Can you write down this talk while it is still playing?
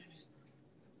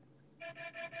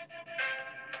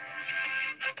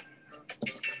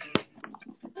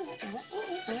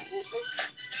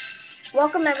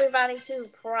Welcome, everybody, to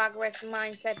Progress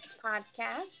Mindset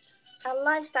Podcast, a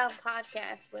lifestyle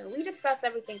podcast where we discuss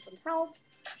everything from health,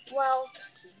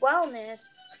 wealth, wellness,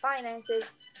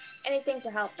 finances, anything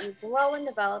to help you grow and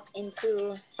develop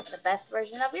into the best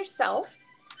version of yourself.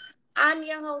 I'm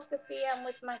your host, Sophia. I'm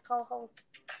with my co host,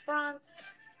 Franz,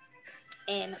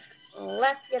 and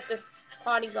let's get this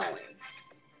party going.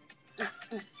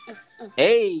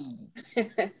 Hey,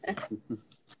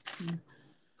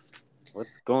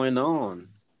 what's going on?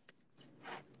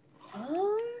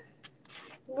 um,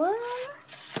 well,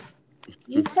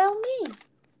 you tell me.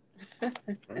 Oh,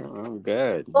 I'm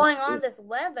good. Going on this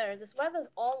weather. This weather's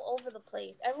all over the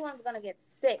place. Everyone's gonna get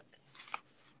sick.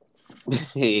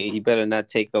 Hey, you better not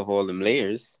take off all them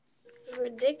layers. It's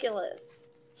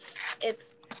ridiculous.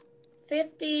 It's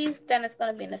 50s, then it's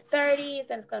gonna be in the 30s,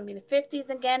 then it's gonna be in the 50s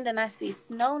again. Then I see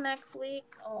snow next week.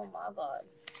 Oh my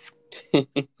god.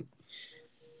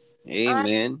 Hey, I'm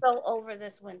man. so over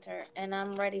this winter and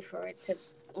I'm ready for it to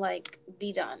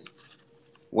be done.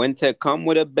 Winter come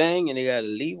with a bang and they gotta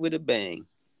leave with a bang.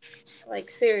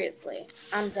 Like seriously,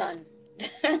 I'm done.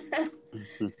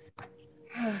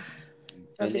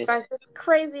 But Finish. besides this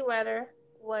crazy weather,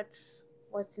 what's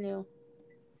new?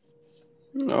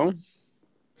 No,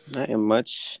 not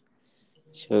much.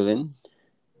 Chilling.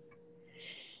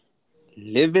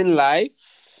 Living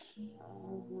life.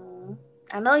 Mhm.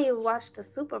 I know you watched the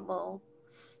Super Bowl.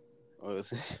 Oh,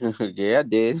 yeah, I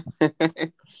did.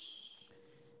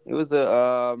 It was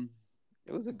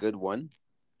it was a good one.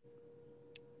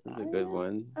 It was a good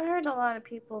one. I heard a lot of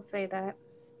people say that.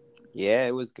 Yeah,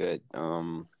 it was good.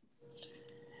 Well,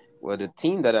 the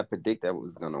team that I predicted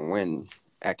was gonna win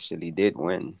actually did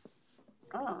win.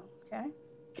 Oh, okay.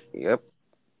 Yep.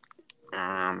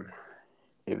 Um,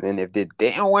 if they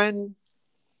didn't win,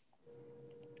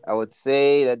 I would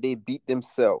say that they beat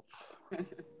themselves.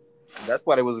 That's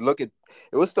what it was looking.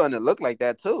 It was starting to look like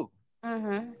that too.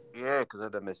 Mm-hmm. Yeah, because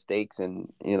of the mistakes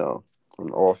and on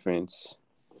offense.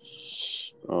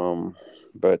 Um,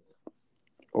 but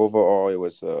overall, it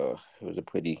was a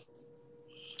pretty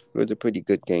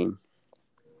good game.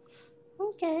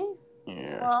 Okay.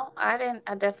 Yeah. Well, I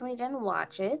definitely didn't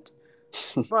watch it,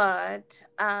 but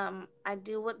I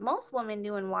do what most women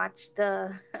do and watch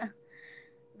the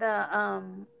the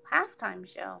halftime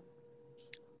show,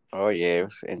 Oh yeah, it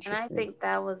was and I interesting. think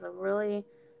that was a really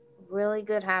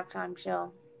good halftime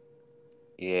show.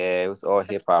 Yeah, it was all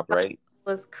hip hop, It right?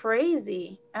 was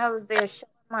crazy. I was there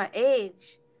showing my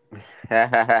age.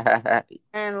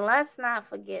 And let's not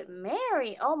forget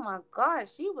Mary. Oh my God,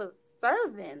 she was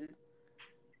serving.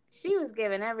 She was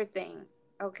giving everything.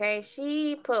 Okay,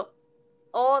 she put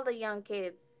all the young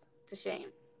kids to shame.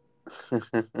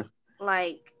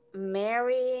 Like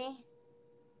Mary,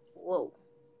 whoa.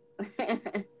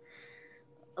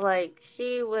 Like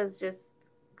she was just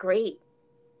great.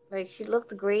 Like she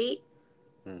looked great.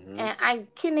 hmm And I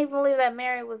couldn't even believe that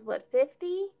Mary was what,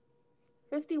 50?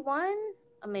 51?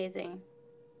 Amazing.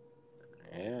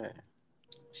 Yeah.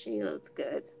 She looked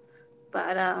good.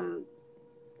 But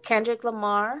Kendrick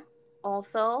Lamar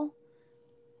also,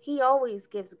 he always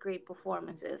gives great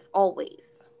performances.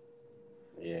 Always.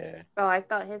 Yeah. So I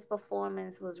thought his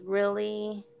performance was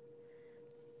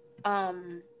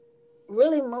um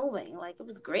really moving. Like it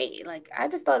was great. Like I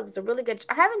just thought it was a really good.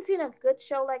 I haven't seen a good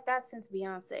show like that since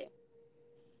Beyonce.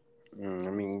 I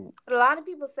mean, But a lot of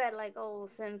people said like, oh,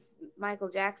 since Michael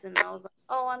Jackson. I was like,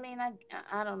 oh, I mean,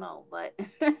 I don't know, but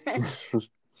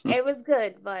it was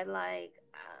good. But like,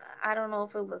 I don't know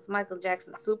if it was Michael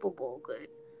Jackson's Super Bowl good,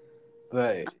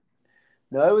 right.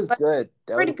 No, it was but good.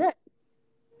 pretty good.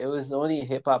 It was only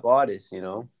hip hop artists.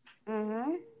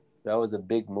 Mm-hmm. That was a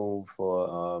big move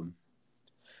for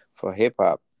hip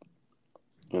hop,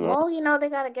 you know. Well, they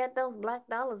got to get those black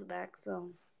dollars back.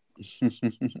 So,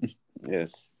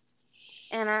 Yes.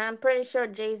 and I'm pretty sure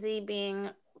Jay Z being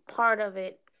part of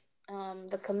it,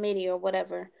 the committee or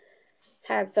whatever,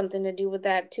 had something to do with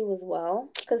that too as well.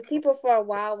 Because people for a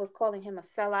while was calling him a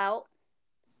sellout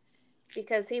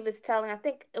because he was telling, I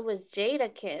think it was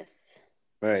Jada Kiss,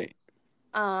 Right.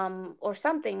 or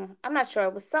something. I'm not sure.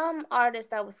 It was some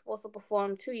artist that was supposed to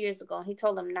perform 2 years ago. And he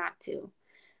told them not to,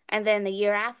 and then the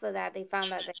year after that, they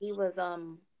found out that he was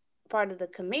part of the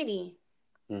committee,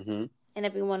 Mm-hmm. and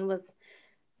everyone was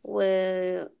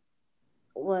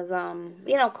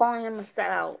calling him a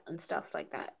sellout and stuff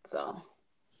like that. So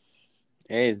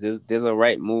Hey, there's a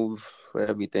right move for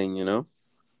everything.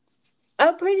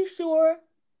 I'm pretty sure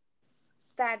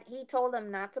that he told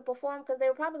them not to perform because they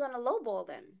were probably going to lowball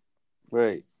them.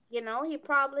 Right. He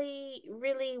probably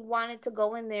really wanted to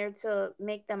go in there to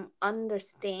make them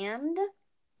understand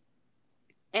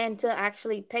and to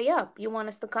actually pay up. You want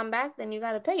us to come back, then you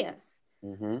got to pay us.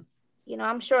 Mm-hmm.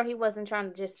 I'm sure he wasn't trying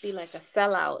to just be like a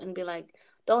sellout and be like,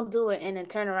 don't do it, and then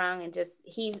turn around and just,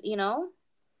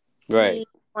 Right. he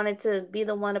wanted to be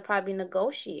the one to probably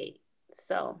negotiate.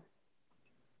 So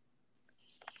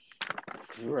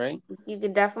You're right. you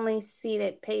could definitely see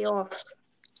that pay off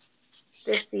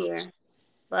this year.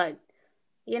 But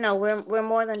we're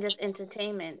more than just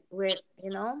entertainment.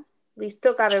 We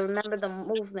still got to remember the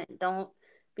movement. Don't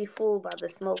be fooled by the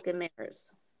smoke and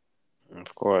mirrors.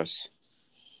 Of course.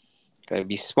 Gotta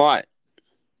be smart.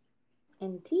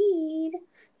 Indeed.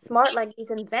 Smart like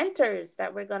these inventors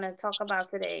that we're going to talk about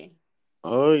today.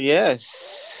 Oh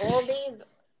yes. All these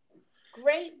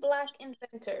great black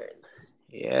inventors.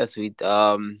 Yes, we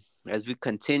as we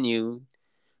continue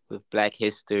with Black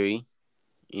History,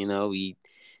 we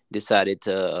decided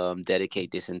to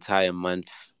dedicate this entire month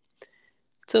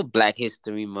to Black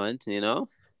History Month,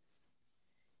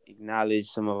 acknowledge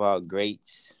some of our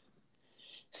greats,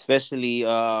 especially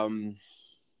a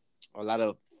lot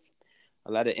of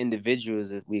a lot of individuals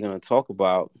that we're gonna talk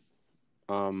about.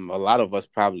 A lot of us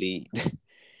probably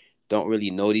don't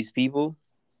really know these people,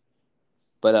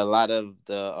 but a lot of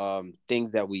the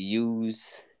things that we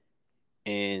use,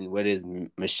 and whether it's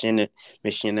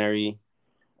machinery,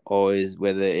 or is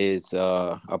whether it's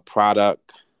a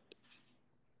product,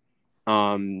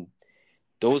 um,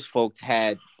 those folks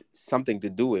had something to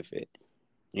do with it,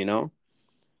 you know.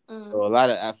 Mm. So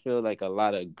I feel like a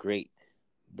lot of great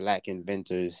black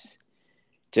inventors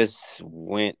just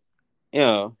went, you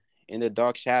know, in the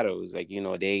dark shadows. Like,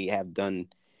 they have done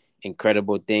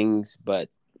incredible things, but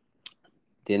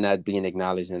they're not being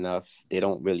acknowledged enough. They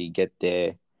don't really get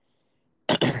they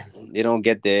don't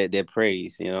get their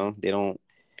praise, They don't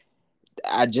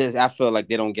I feel like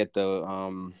they don't get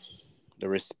the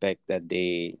respect that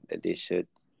they should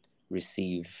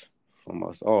receive from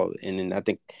us all. And then I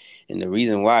think, and the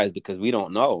reason why is because we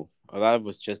don't know. A lot of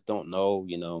us just don't know,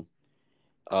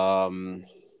 Um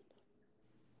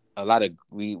a lot of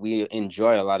we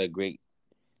enjoy a lot of great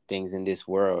things in this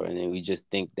world, and then we just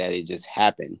think that it just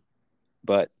happened.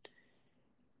 But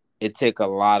it took a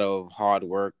lot of hard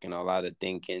work and a lot of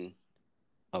thinking,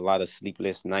 a lot of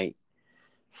sleepless night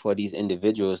for these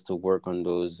individuals to work on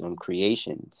those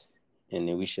creations. And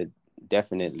then we should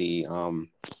definitely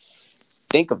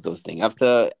think of those things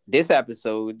after this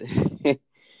episode.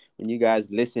 When you guys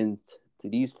listen to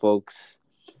these folks,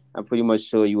 I'm pretty much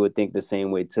sure you would think the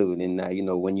same way too. And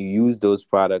when you use those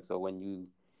products, or when you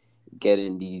get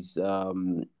in this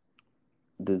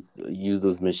use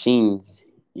those machines,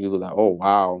 you were like, oh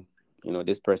wow,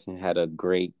 this person had a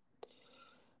great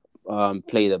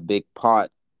played a big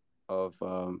part of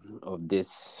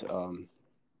this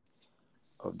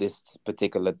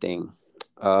particular thing.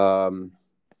 Um,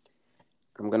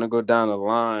 I'm gonna go down the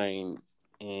line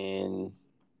and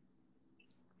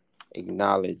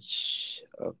acknowledge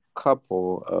a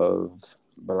couple of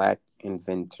black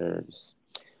inventors.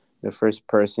 The first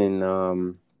person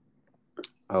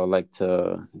I would like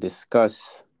to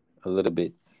discuss a little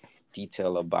bit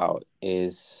detail about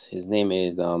is his name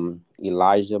is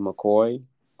Elijah McCoy.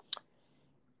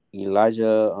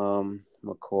 Elijah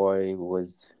McCoy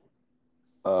was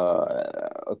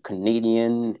a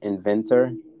Canadian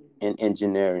inventor and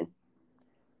engineer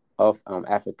of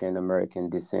African American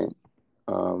descent,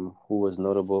 who was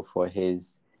notable for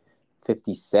his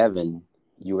 57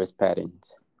 U.S.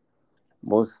 patents,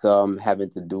 most having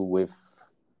to do with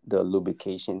the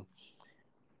lubrication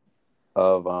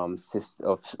of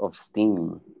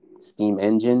steam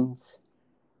engines.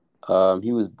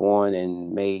 He was born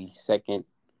in May 2nd,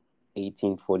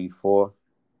 1844,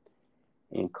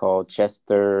 in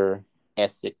Colchester,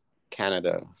 Essex,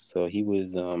 Canada. So he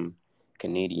was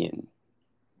Canadian.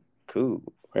 Cool,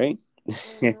 right?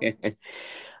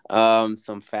 Mm-hmm.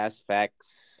 Some fast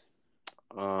facts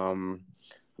um,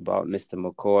 about Mr.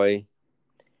 McCoy.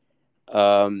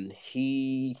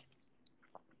 He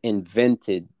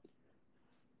invented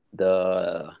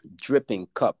the dripping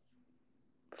cup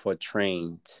for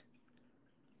trains.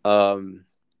 Um,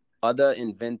 Other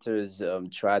inventors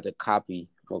tried to copy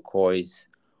McCoy's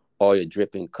oil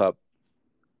dripping cup,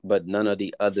 but none of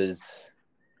the others'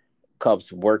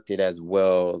 cups worked it as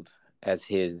well as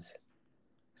his.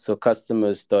 So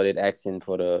customers started asking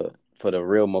for the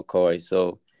real McCoy.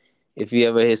 So if you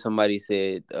ever hear somebody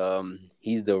say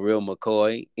he's the real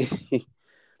McCoy,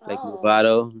 like Oh,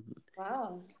 Movado,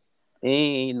 wow.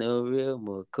 ain't no real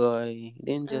McCoy,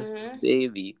 then just a Mm-hmm.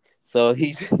 baby. So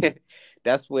he's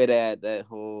that's where that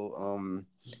whole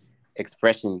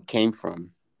expression came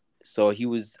from. So he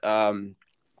was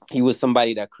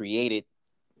somebody that created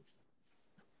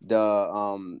the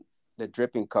the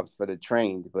dripping cups for the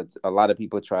trains, but a lot of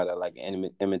people try to like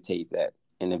imitate that,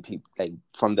 and then people like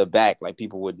from the back, like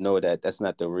people would know that that's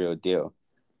not the real deal.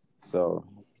 So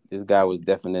this guy was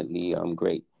definitely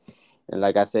great, and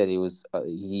like I said,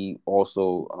 he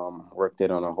also worked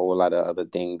it on a whole lot of other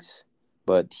things,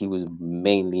 but he was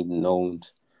mainly known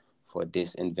for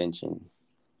this invention,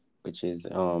 which is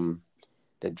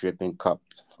the dripping cup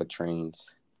for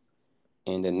trains.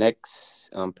 And the next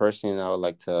person I would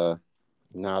like to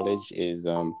acknowledge is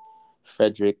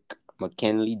Frederick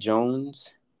McKinley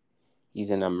Jones. He's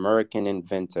an American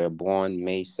inventor born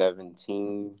May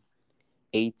 17,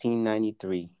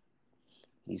 1893.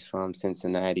 He's from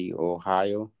Cincinnati,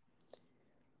 Ohio.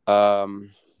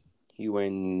 Um, he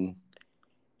won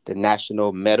the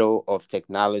National Medal of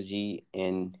Technology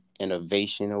and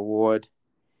Innovation Award.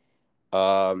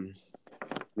 Um,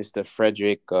 Mr.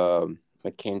 Frederick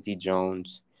Mackenzie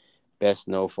Jones, best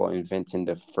known for inventing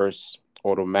the first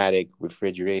automatic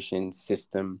refrigeration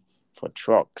system for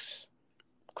trucks.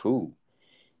 Cool.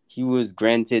 He was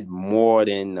granted more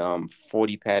than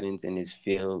 40 patents in his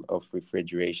field of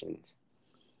refrigerations,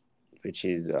 which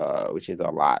is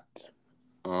a lot.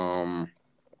 Um,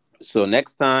 so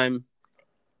next time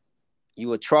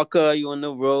you a trucker, you on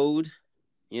the road,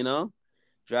 you know,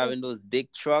 driving those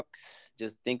big trucks,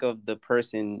 just think of the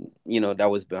person, that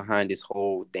was behind this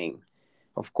whole thing.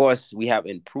 Of course, we have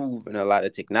improved in a lot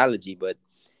of technology, but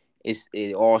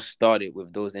it all started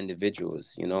with those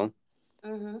individuals.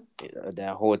 Mm-hmm.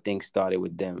 That whole thing started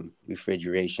with them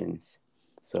refrigerations,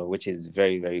 so which is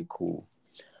very very cool.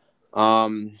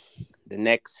 Um, the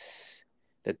next,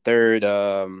 the third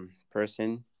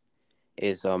person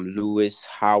is Lewis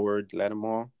Howard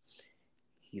Lattimore.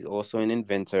 He's also an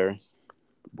inventor,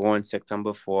 born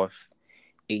September 4th,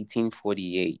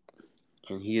 1848,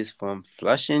 and he is from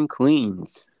Flushing,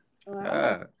 Queens. Wow.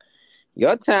 Ah,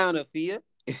 your town, Afia.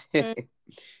 Mm.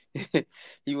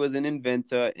 He was an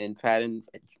inventor and patent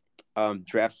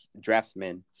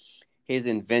draftsman. His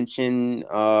invention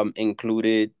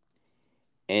included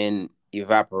an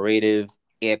evaporative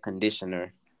air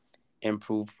conditioner,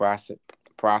 improved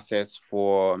process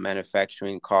for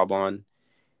manufacturing carbon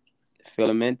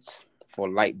filaments for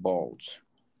light bulbs,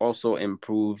 also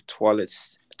improved toilet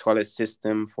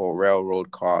system for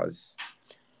railroad cars.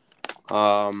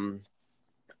 Um,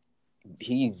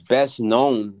 he's best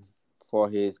known for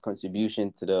his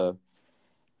contribution to the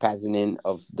patenting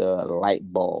of the light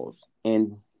bulbs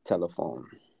and telephone,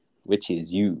 which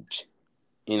is huge.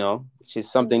 Which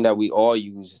is something that we all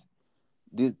use.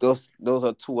 Those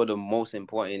are two of the most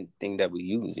important thing that we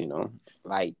use.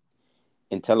 Like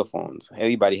in telephones.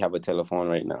 Everybody have a telephone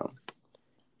right now,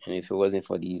 and if it wasn't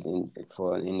for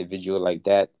for an individual like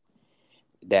that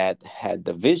had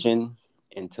the vision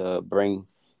and to bring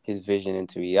his vision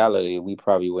into reality, we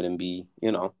probably wouldn't be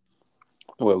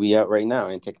where we are right now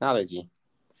in technology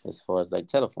as far as like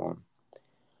telephone.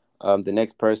 The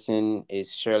next person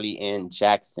is Shirley Ann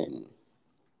Jackson,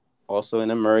 also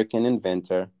an American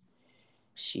inventor.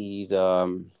 She's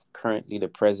currently the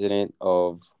president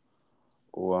of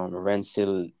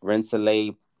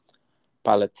Rensselaer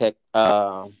Polytech,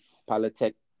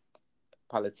 Polytech,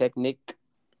 Polytechnic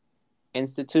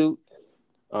Institute.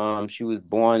 She was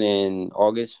born in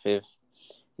August 5th,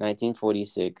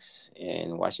 1946,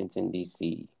 in Washington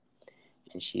D.C.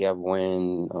 And she have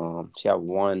won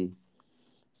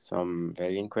some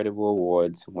very incredible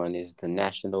awards. One is the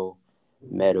National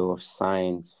Medal of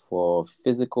Science for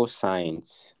Physical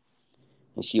Science,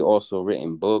 and she also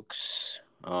written books.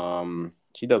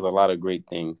 She does a lot of great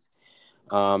things.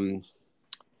 Um,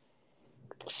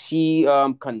 she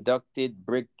conducted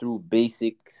breakthrough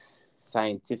basics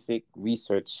scientific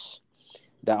research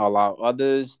that allow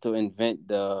others to invent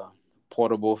the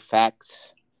portable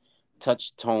fax,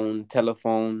 touch tone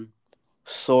telephone,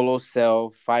 solar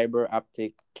cell fiber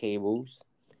optic cables,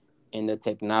 and the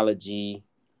technology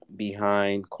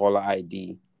behind caller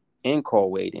ID and call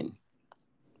waiting,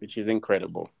 which is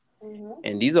incredible. Mm-hmm.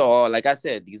 And these are all, like I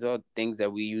said, these are things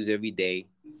that we use every day,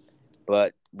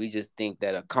 but we just think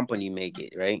that a company make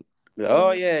it, right?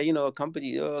 Oh Mm-hmm.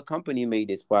 yeah, a company made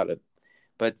this product.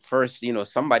 But first,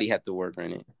 somebody had to work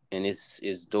on it, and it's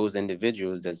those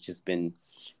individuals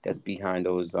that's behind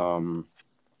those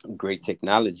great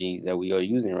technology that we are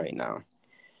using right now.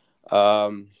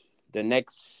 Um, the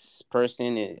next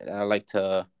person I like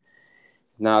to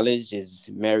acknowledge is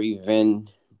Mary Van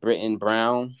Britton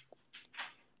Brown,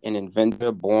 an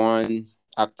inventor born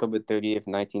October 30th,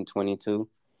 1922,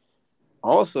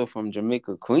 also from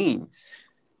Jamaica, Queens.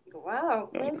 Wow,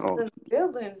 You Queens is know, in the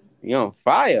building. you on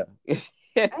fire.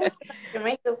 I didn't know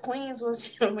Jamaica Queens was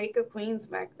Jamaica Queens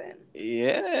back then.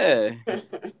 Yeah.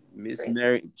 It's Miss great.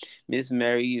 Mary Miss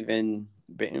Mary Van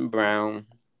Britton Brown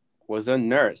was a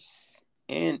nurse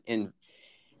and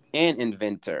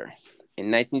inventor. In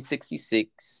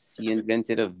 1966, she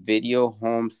invented a video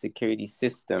home security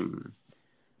system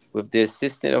with the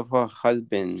assistance of her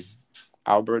husband,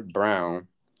 Albert Brown,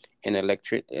 an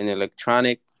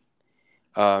electronic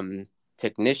um,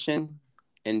 technician,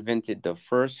 invented the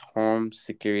first home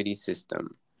security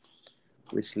system,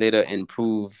 which later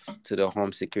improved to the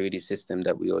home security system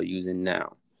that we are using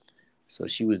now. So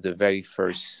she was the very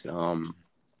first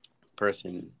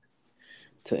person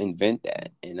to invent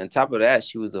that. And on top of that,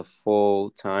 she was a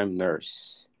full-time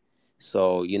nurse.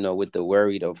 So, with the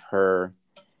worried of her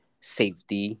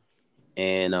safety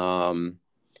and or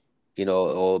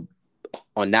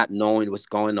not knowing what's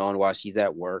going on while she's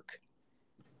at work,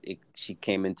 she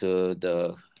came into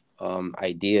the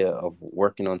idea of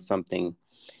working on something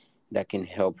that can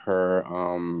help her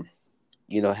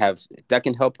have that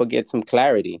can help her get some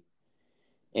clarity.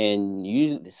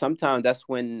 And sometimes that's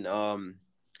when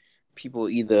people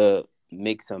either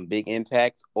make some big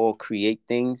impact or create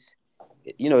things,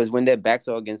 is when their backs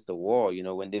are against the wall,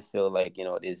 when they feel like,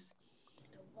 there's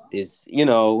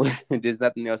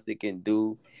nothing else they can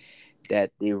do,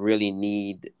 that they really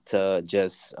need to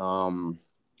just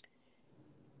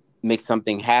make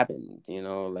something happen,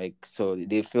 like, so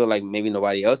they feel like maybe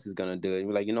nobody else is gonna do it.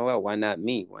 We're like, you know what, why not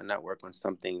me? Why not work on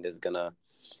something that's gonna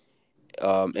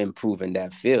improve in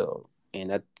that field?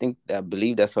 And I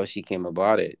believe that's how she came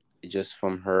about it, just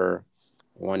from her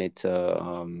wanted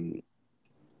to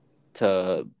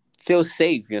feel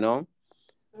safe.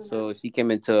 Mm-hmm. So she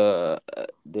came into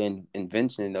the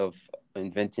invention of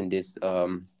inventing this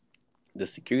the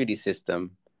security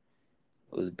system.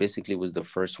 Was the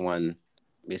first one,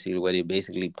 basically, where they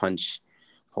basically punch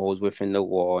holes within the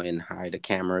wall and hide the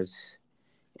cameras.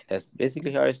 That's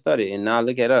basically how it started. And now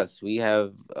look at us. We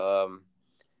have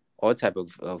all type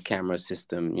of camera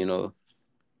system,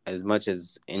 as much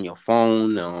as in your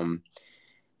phone,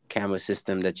 camera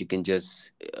system that you can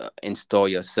just install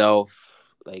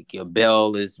yourself. Like your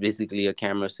bell is basically a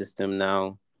camera system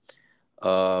now.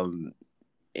 Um,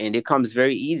 and it comes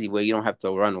very easy, where you don't have to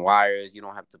run wires, you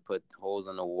don't have to put holes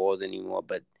on the walls anymore.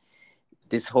 But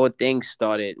this whole thing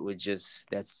started with just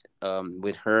that's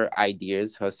with her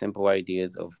ideas, her simple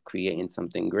ideas of creating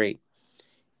something great.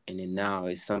 And then now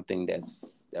it's something that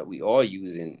we all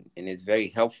use, and it's very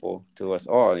helpful to us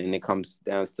all. And it comes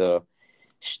down to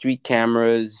street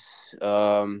cameras.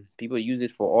 People use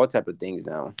it for all type of things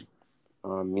now.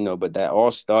 But that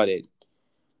all started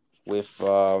with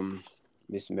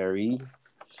Miss Mary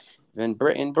Van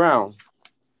Britton Brown,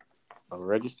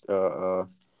 a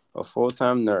a full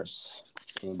time nurse.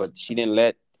 But she didn't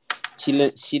let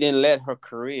her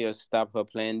career stop her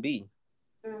plan B.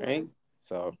 Mm-hmm. Right.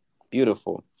 So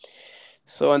beautiful.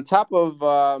 So on top of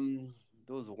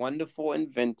those wonderful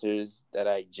inventors that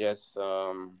I just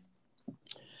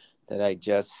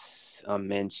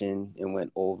mentioned and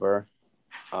went over,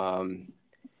 um,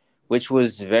 which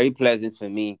was very pleasant for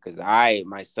me because I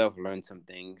myself learned some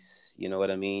things. You know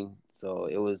what I mean? So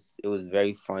it was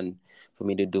very fun for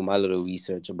me to do my little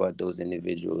research about those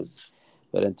individuals.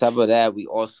 But on top of that, we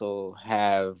also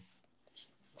have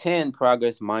 10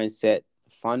 progress mindset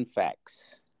fun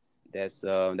facts.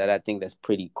 That I think that's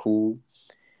pretty cool,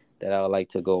 that I would like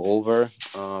to go over.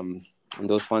 And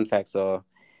those fun facts are,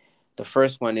 the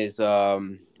first one is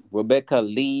Rebecca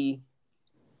Lee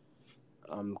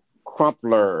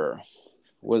Crumpler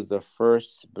was the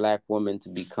first Black woman to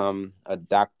become a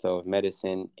doctor of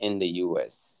medicine in the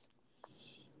U.S.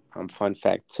 Fun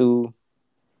fact two: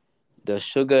 the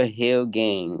Sugar Hill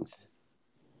Gang's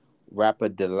rapper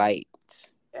Delight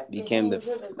became Everything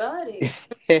the is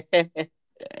everybody.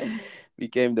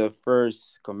 became the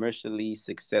first commercially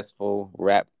successful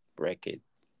rap record.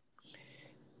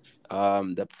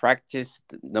 The practice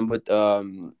number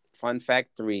Fun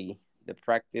fact three: the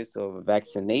practice of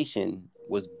vaccination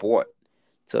was brought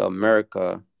to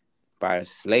America by a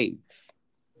slave.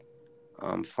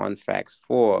 Fun facts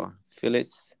four: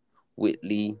 Phyllis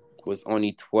Whitley was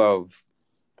only 12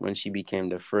 when she became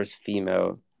the first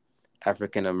female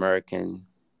African American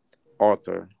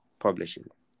author publisher.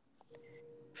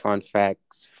 Fun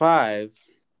facts five: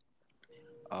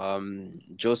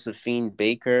 Josephine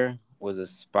Baker was a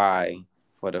spy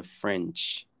for the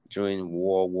French during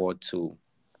World War II.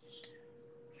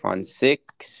 Fun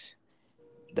six: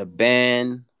 the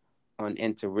ban on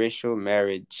interracial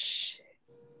marriage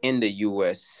in the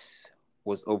U.S.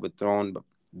 was overthrown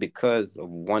because of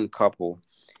one couple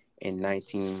in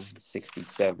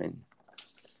 1967.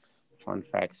 Fun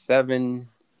fact seven: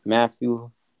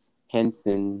 Matthew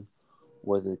Henson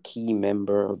was a key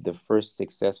member of the first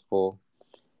successful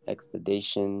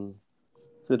expedition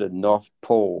to the North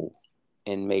Pole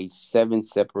and made seven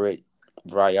separate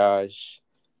voyages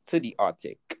to the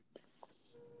Arctic.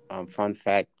 Fun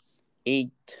facts: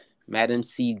 eight. Madam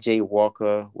C.J.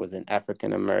 Walker was an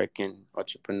African American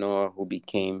entrepreneur who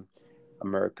became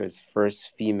America's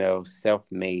first female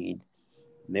self made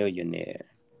millionaire.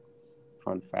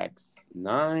 Fun facts: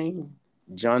 nine.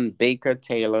 John Baker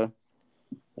Taylor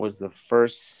was the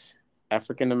first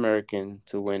African American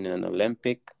to win an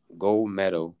Olympic gold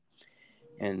medal.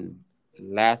 And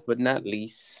last but not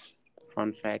least,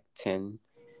 fun fact 10,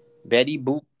 Betty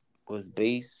Boop was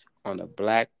based on a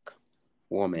black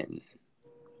woman.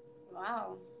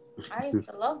 Wow. I used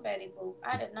to love Betty Boop.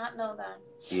 I did not know that.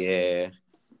 Yeah,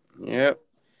 yep.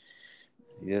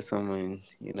 Yeah, someone,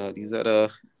 these are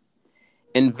the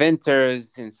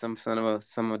inventors and some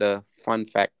of the fun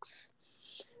facts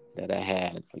that I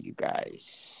had for you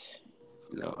guys.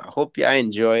 I hope you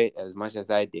enjoy it as much as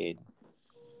I did.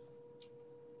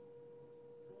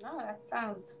 No, that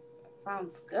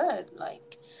sounds good.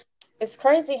 Like it's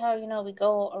crazy how we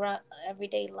go around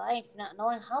everyday life not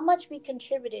knowing how much we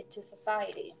contributed to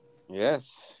society.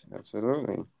 Yes,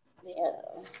 absolutely. Yeah.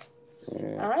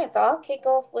 Yeah. All right, so I'll kick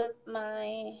off with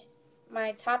my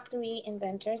top three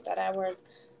inventors that I was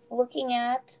looking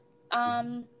at.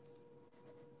 Um,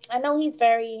 I know he's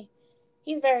very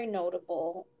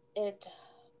notable. It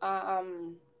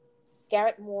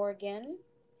Garrett Morgan.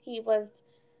 He was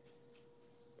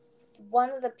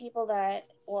one of the people that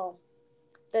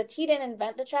he didn't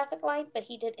invent the traffic light, but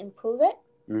he did improve it.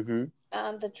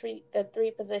 Mm-hmm. The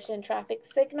three position traffic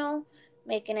signal,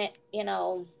 making it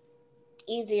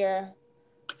easier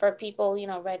for people,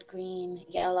 red, green,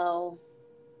 yellow,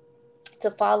 to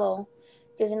follow.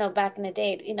 Because back in the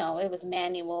day, it was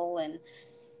manual and it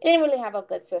didn't really have a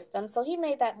good system. So he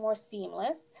made that more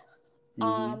seamless. Mm-hmm.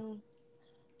 Um,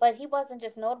 but he wasn't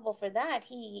just notable for that.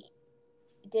 He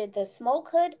did the smoke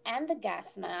hood and the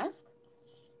gas mask.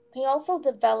 He also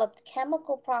developed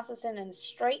chemical processing and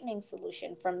straightening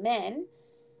solution for men.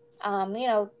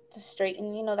 To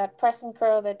straighten, that press and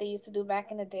curl that they used to do back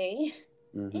in the day.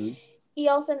 Mm-hmm. He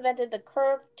also invented the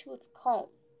curved tooth comb.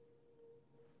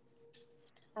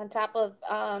 On top of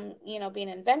being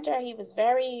an inventor, he was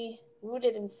very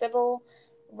rooted in civil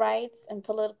rights and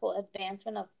political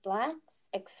advancement of blacks,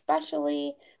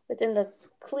 especially within the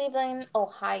Cleveland,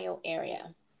 Ohio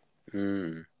area.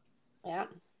 Mm. Yeah.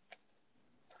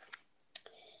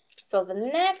 So the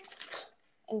next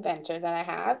inventor that I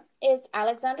have is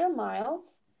Alexander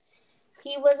Miles.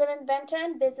 He was an inventor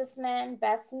and businessman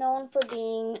best known for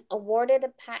being awarded a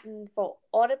patent for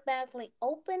automatically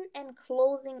open and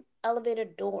closing elevator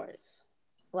doors.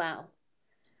 Wow.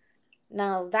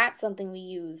 Now that's something we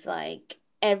use like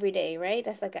every day, right?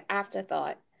 That's like an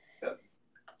afterthought. Yep.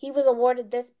 He was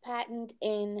awarded this patent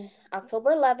in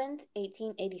October 11th,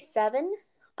 1887.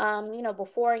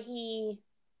 Before he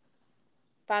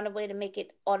found a way to make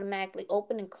it automatically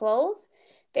open and close,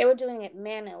 they were doing it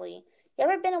manually. You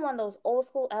ever been in one of those old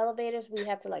school elevators where you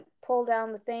had to like pull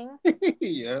down the thing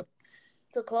Yeah.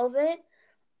 to close it?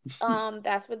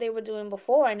 That's what they were doing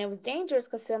before, and it was dangerous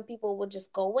because some people would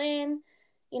just go in,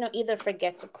 either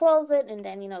forget to close it, and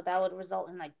then that would result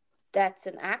in like deaths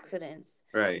and accidents.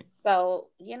 Right. So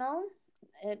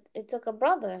it took a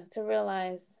brother to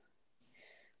realize,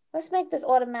 let's make this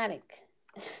automatic.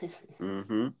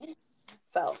 Mm-hmm.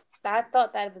 So I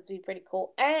thought that would be pretty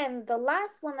cool. And the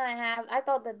last one I have, I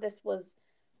thought that this was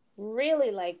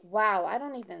really like, wow, I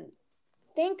don't even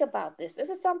think about this. This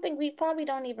is something we probably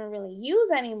don't even really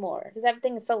use anymore because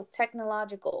everything is so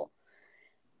technological.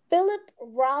 Philip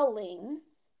Rowling,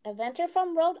 inventor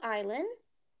from Rhode Island,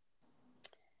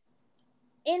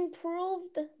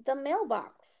 improved the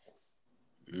mailbox,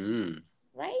 Mm.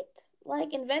 right?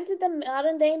 Like invented the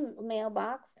modern day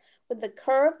mailbox with the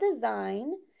curved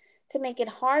design to make it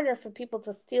harder for people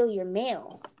to steal your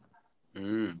mail.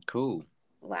 Mm. Cool.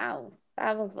 Wow,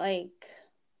 that was like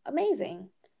amazing.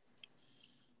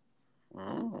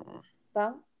 Oh.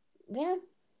 So, yeah,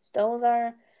 those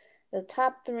are the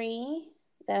top three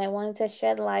that I wanted to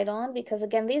shed light on because,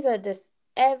 again, these are just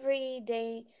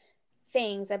everyday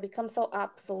things that become so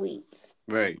obsolete.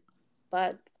 Right.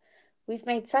 But we've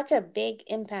made such a big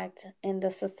impact in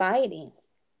the society.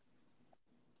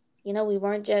 We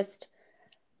weren't just,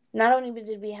 not only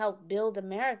did we help build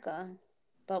America,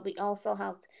 but we also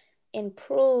helped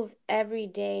improve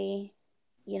everyday,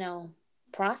 you know,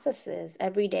 processes,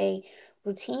 everyday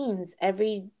routines,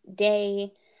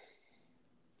 everyday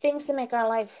things to make our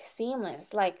life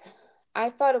seamless. Like I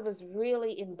thought it was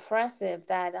really impressive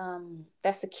that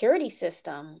that security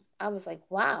system. I was like,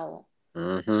 wow.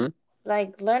 Mm-hmm.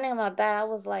 Like learning about that, I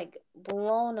was like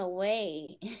blown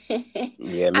away.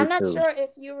 Yeah, me I'm not too. sure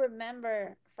if you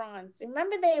remember France.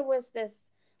 Remember there was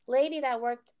this lady that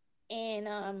worked in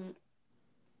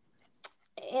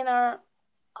in our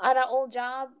at our old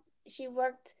job. She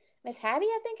worked, Miss Hattie,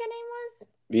 I think her name was.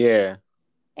 Yeah.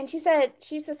 And she said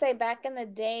she used to say back in the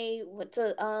day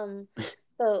to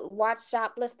watch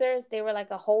shoplifters, they were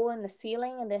like a hole in the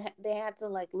ceiling and they had to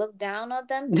like look down on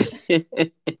them.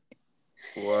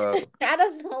 Whoa. I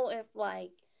don't know if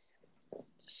like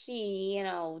she,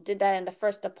 did that in the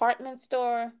first department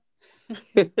store.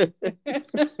 But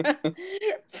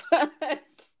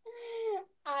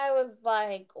I was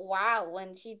like, wow,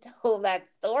 when she told that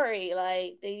story,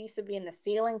 like they used to be in the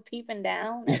ceiling peeping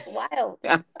down. That's wild.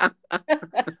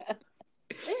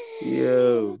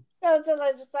 Yo. So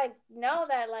I just like know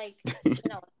that like,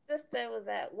 sister was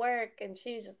at work and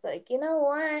she was just like, you know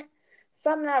what?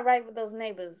 Something not right with those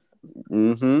neighbors.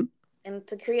 Mm-hmm. And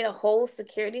to create a whole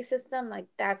security system, like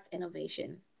that's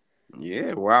innovation.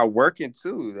 Yeah, while working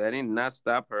too. That did not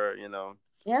stop her, you know.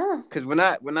 Yeah. Cause when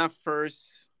I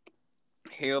first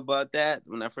hear about that,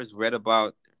 when I first read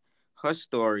about her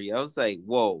story, I was like,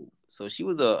 whoa. So she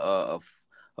was a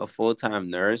full time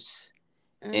nurse,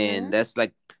 and Mm-hmm.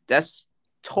 that's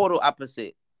total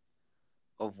opposite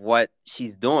of what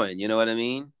she's doing. You know what I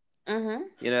mean? Mm-hmm.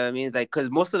 You know what I mean? Like,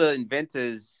 cause most of the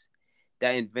inventors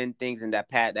that invent things and that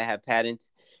have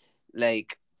patents,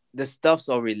 like the stuff's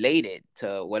all related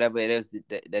to whatever it is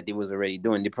that they was already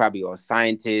doing. They probably are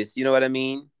scientists. You know what I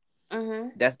mean? Mm-hmm.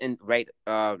 That's in right.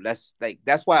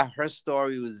 That's why her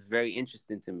story was very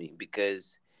interesting to me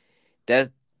because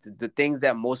that's the things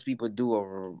that most people do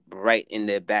are right in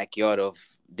their backyard of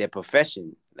their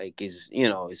profession. Like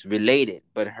it's related,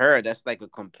 but her that's like a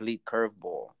complete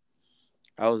curveball.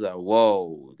 I was like,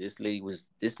 whoa, this lady was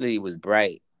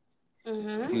bright. She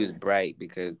Mm-hmm. was bright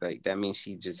because like that means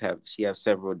she have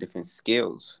several different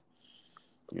skills.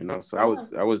 So I Yeah.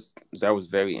 was I was that was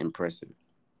very impressive.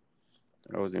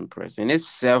 I was impressed, and it's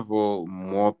several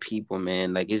more people,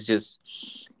 man. Like it's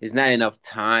not enough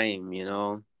time,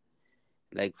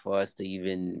 like for us to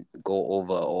even go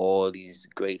over all these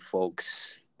great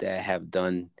folks that have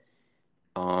done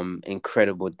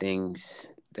incredible things.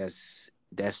 That's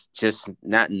just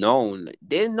not known.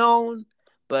 They're known,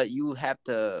 but you have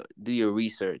to do your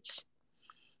research.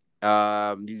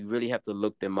 You really have to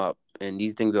look them up, and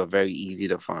these things are very easy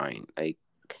to find. Like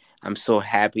I'm so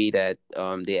happy that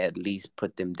they at least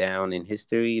put them down in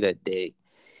history. That they,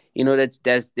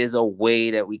 that there's a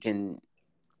way that we can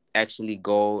actually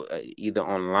go either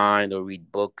online or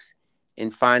read books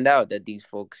and find out that these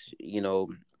folks,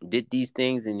 did these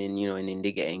things, and then and then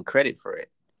they getting credit for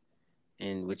it,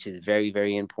 and which is very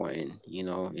very important.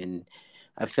 And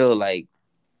I feel like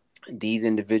these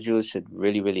individuals should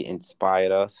really really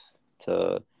inspire us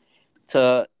to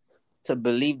to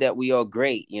believe that we are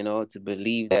great, to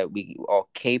believe that we are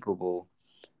capable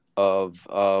of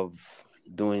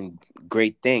doing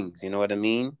great things. You know what I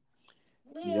mean?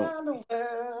 We You are the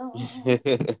world.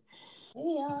 don't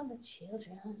We are the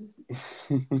children.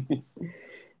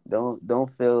 don't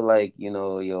feel like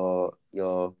your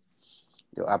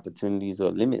opportunities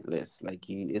are limitless. Like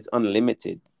it's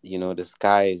unlimited. The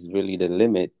sky is really the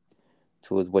limit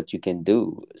towards what you can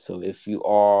do. So if you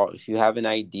have an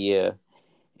idea,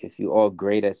 if you are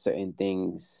great at certain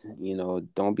things,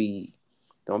 don't be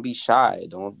shy.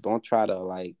 Don't try to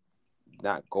like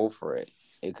not go for it.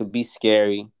 It could be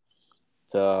scary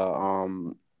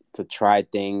to try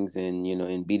things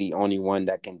and be the only one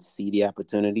that can see the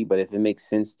opportunity. But if it makes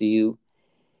sense to you,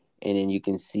 and then you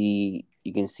can see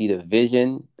the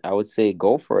vision, I would say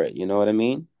go for it. You know what I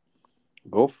mean?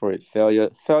 Go for it. Fail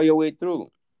your way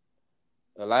through.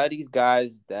 A lot of these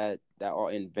guys that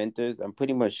are inventors, I'm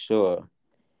pretty much sure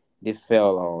they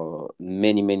fail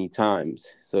many many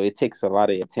times. So it takes a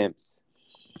lot of attempts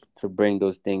to bring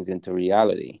those things into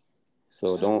reality.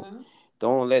 So Mm-hmm.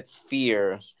 don't let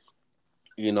fear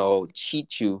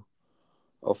cheat you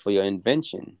or for your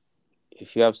invention.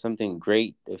 If you have something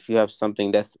great, if you have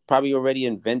something that's probably already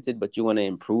invented but you want to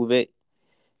improve it,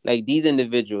 like these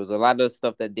individuals, a lot of the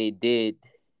stuff that they did,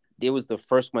 they was the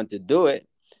first one to do it,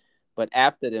 but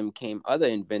after them came other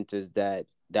inventors that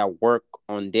work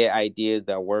on their ideas,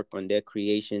 that work on their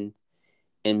creation,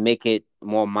 and make it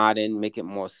more modern, make it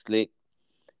more slick,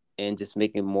 and just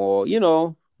make it more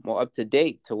up to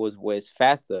date towards where it's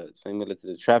faster, similar to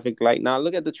the traffic light. Now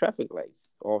look at the traffic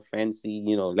lights, all fancy,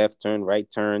 left turn, right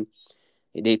turn.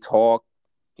 They talk,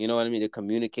 you know what I mean. They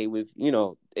communicate with,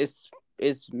 it's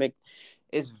make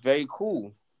it's very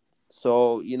cool.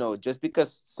 So just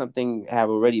because something have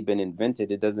already been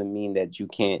invented, it doesn't mean that you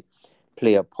can't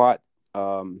play a part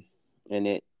um,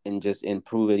 and just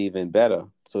improve it even better.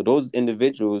 So those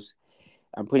individuals,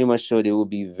 I'm pretty much sure they will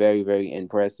be very, very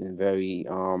impressed and very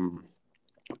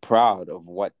proud of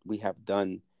what we have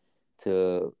done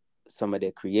to some of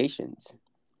their creations.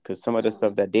 Because some of the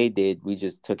stuff that they did, we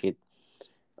just took it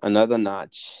another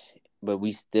notch. But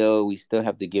we still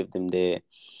have to give them their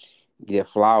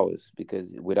flowers,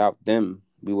 because without them,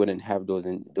 we wouldn't have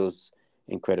those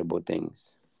incredible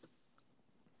things.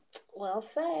 Well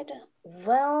said.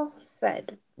 Well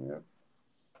said. Yeah.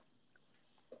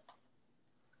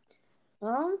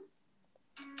 Well,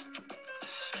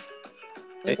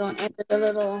 we're gonna end it a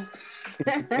little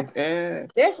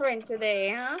different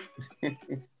today, huh?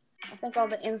 I think all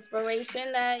the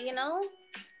inspiration that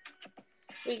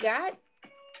we got.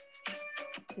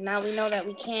 Now we know that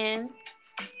we can.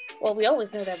 Well, we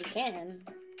always knew that we can,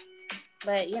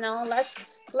 but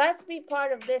let's be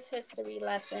part of this history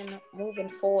lesson moving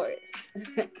forward.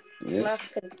 Yeah. Let's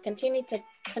continue to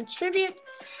contribute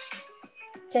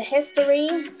to history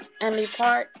and be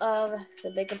part of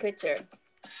the bigger picture.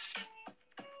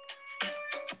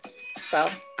 So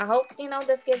I hope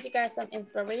this gives you guys some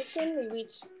inspiration. We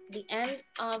reached the end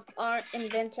of our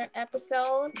inventor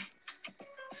episode.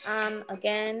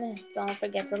 Again, don't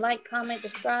forget to like, comment,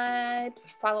 subscribe,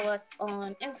 follow us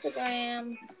on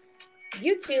Instagram,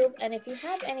 YouTube, and if you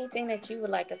have anything that you would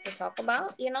like us to talk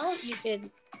about, you could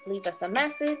leave us a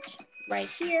message right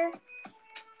here,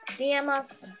 DM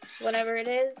us, whatever it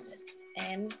is,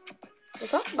 and we'll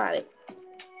talk about it.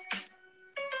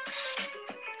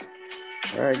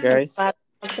 All right, guys.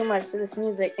 Too much to this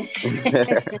music.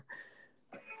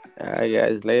 All right,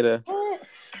 guys. Later.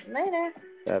 Later.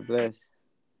 God bless.